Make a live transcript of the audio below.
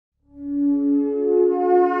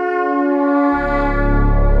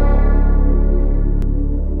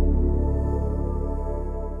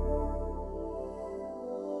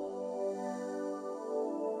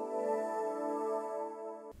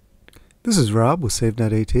is Rob with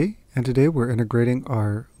SafeNet AT, and today we're integrating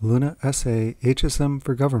our Luna SA HSM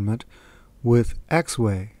for Government with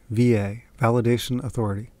Axway VA Validation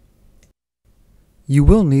Authority. You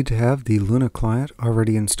will need to have the Luna client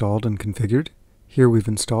already installed and configured. Here we've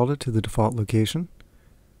installed it to the default location.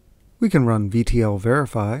 We can run VTL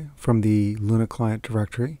verify from the Luna client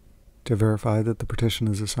directory to verify that the partition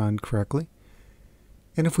is assigned correctly.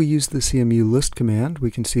 And if we use the CMU list command, we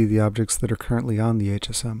can see the objects that are currently on the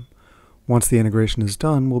HSM. Once the integration is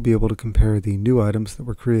done, we'll be able to compare the new items that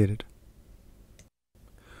were created.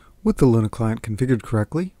 With the Luna client configured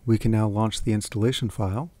correctly, we can now launch the installation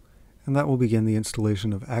file, and that will begin the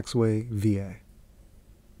installation of Axway VA.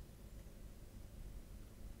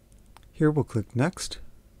 Here we'll click Next,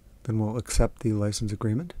 then we'll accept the license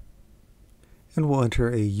agreement, and we'll enter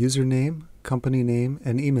a username, company name,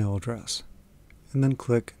 and email address, and then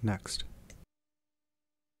click Next.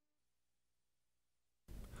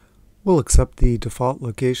 We'll accept the default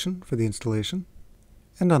location for the installation,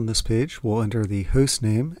 and on this page we'll enter the host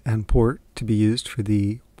name and port to be used for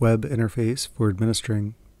the web interface for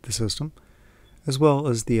administering the system, as well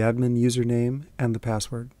as the admin username and the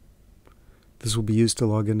password. This will be used to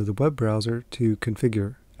log into the web browser to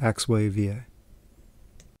configure Axway VA.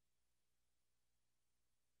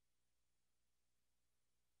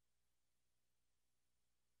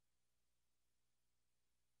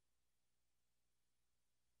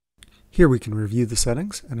 Here we can review the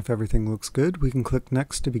settings, and if everything looks good, we can click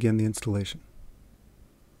Next to begin the installation.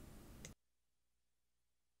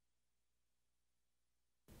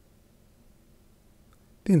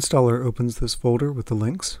 The installer opens this folder with the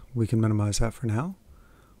links. We can minimize that for now.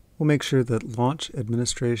 We'll make sure that Launch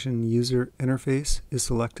Administration User Interface is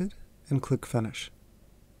selected and click Finish.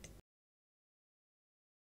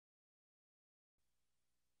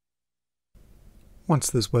 Once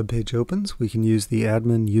this web page opens, we can use the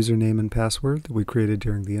admin username and password that we created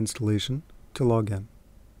during the installation to log in.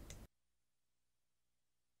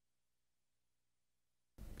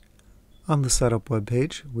 On the Setup web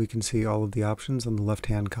page, we can see all of the options on the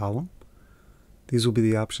left-hand column. These will be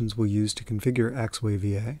the options we'll use to configure Axway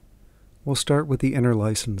VA. We'll start with the Enter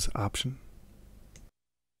License option.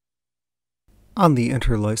 On the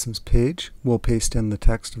Enter License page, we'll paste in the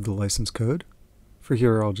text of the license code. For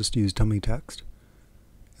here, I'll just use dummy text,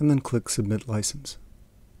 and then click Submit License.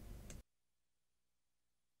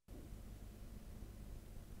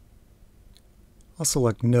 I'll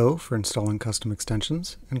select No for installing custom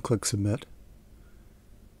extensions and click Submit.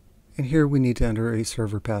 And here we need to enter a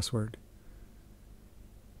server password.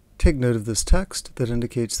 Take note of this text that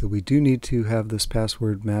indicates that we do need to have this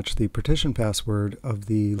password match the partition password of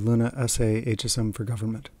the Luna SA HSM for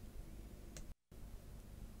Government.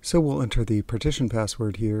 So we'll enter the partition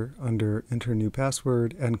password here under Enter New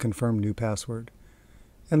Password and Confirm New Password,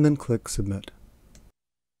 and then click Submit.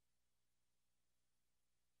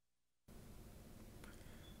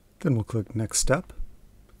 Then we'll click Next Step.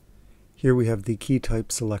 Here we have the key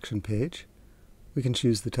type selection page. We can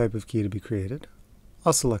choose the type of key to be created.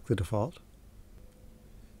 I'll select the default.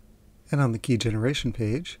 And on the key generation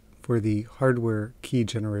page, for the hardware key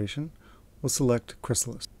generation, we'll select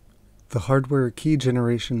Chrysalis. The hardware key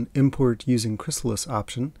generation import using Chrysalis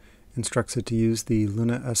option instructs it to use the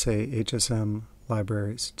Luna SA HSM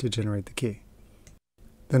libraries to generate the key.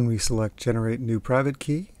 Then we select Generate New Private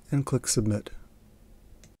Key and click Submit.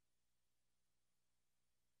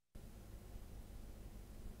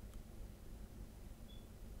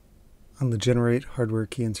 On the Generate Hardware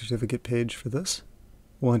Key and Certificate page for this,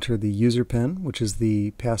 we'll enter the user PIN, which is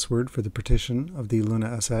the password for the partition of the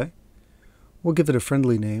Luna SA. We'll give it a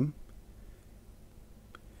friendly name,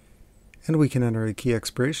 and we can enter a key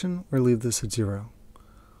expiration or leave this at 0.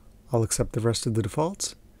 I'll accept the rest of the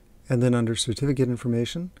defaults, and then under certificate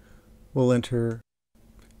information, we'll enter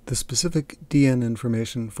the specific DN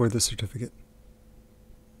information for the certificate.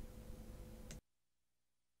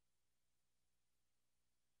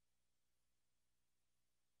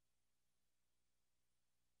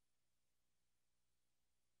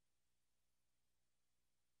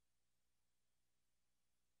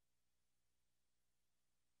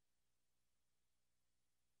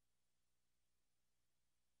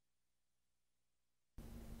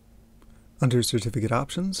 Under Certificate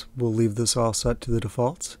Options, we'll leave this all set to the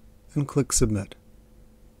defaults and click Submit.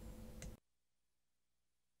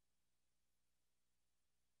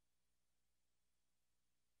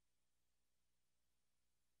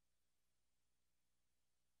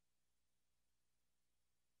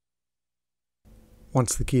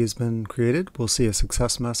 Once the key has been created, we'll see a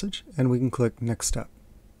success message and we can click Next Step.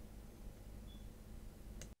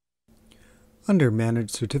 Under Manage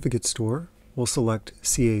Certificate Store, we'll select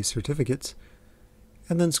CA Certificates,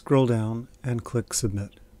 and then scroll down and click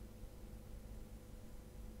Submit.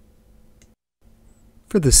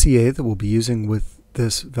 For the CA that we'll be using with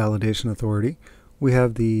this validation authority, we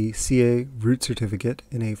have the CA root certificate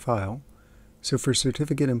in a file. So for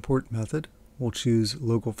certificate import method, we'll choose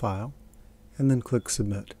Local File, and then click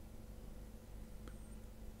Submit.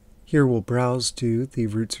 Here we'll browse to the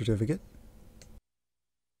root certificate.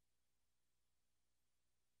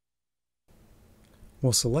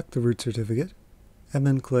 We'll select the root certificate, and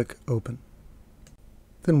then click Open.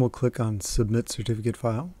 Then we'll click on Submit Certificate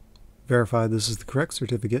File, verify this is the correct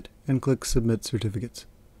certificate, and click Submit Certificates.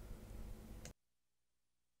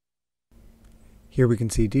 Here we can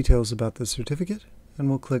see details about the certificate, and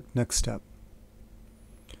we'll click Next Step.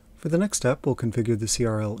 For the next step, we'll configure the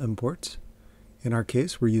CRL Imports. In our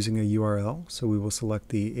case, we're using a URL, so we will select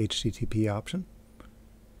the HTTP option.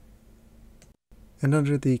 And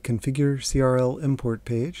under the Configure CRL Import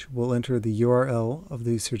page, we'll enter the URL of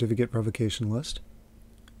the certificate revocation list.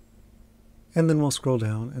 And then we'll scroll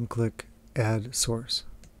down and click Add Source.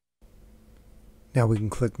 Now we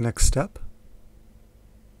can click Next Step.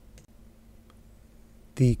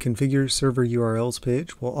 The Configure Server URLs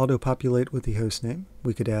page will auto-populate with the host name.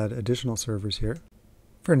 We could add additional servers here.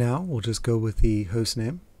 For now, we'll just go with the host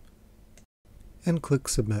name and click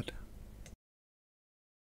Submit.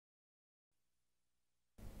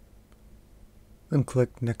 Then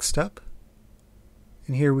click Next Step,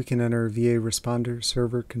 and here we can enter VA Responder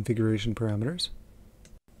Server Configuration Parameters.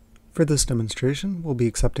 For this demonstration, we'll be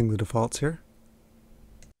accepting the defaults here.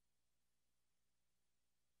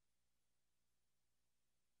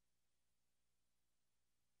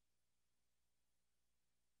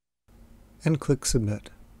 And click Submit.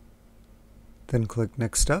 Then click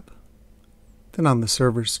Next Step. Then on the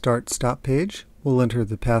server StartStop page, we'll enter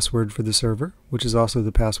the password for the server, which is also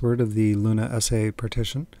the password of the Luna SA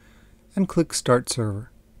partition, and click Start Server.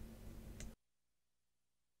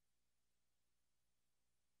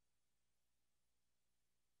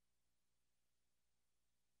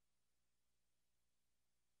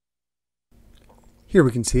 Here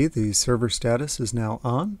we can see the server status is now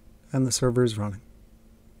on, and the server is running.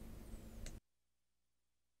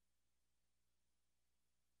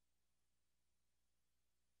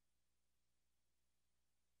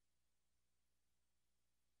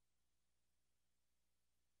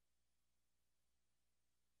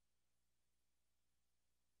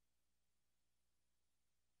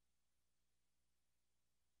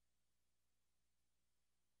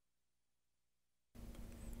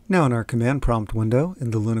 Now in our command prompt window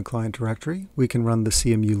in the Luna client directory, we can run the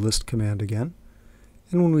CMU list command again.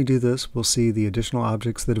 And when we do this, we'll see the additional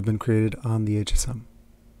objects that have been created on the HSM.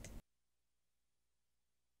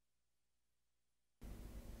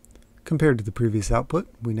 Compared to the previous output,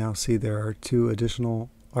 we now see there are two additional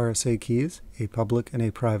RSA keys, a public and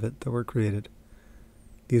a private, that were created.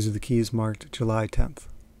 These are the keys marked July 10th.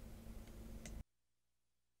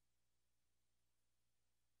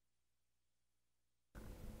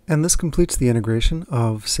 And this completes the integration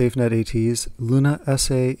of SafeNet AT's Luna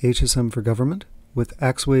SA HSM for Government with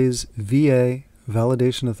Axway's VA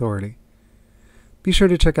Validation Authority. Be sure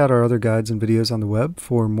to check out our other guides and videos on the web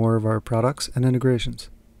for more of our products and integrations.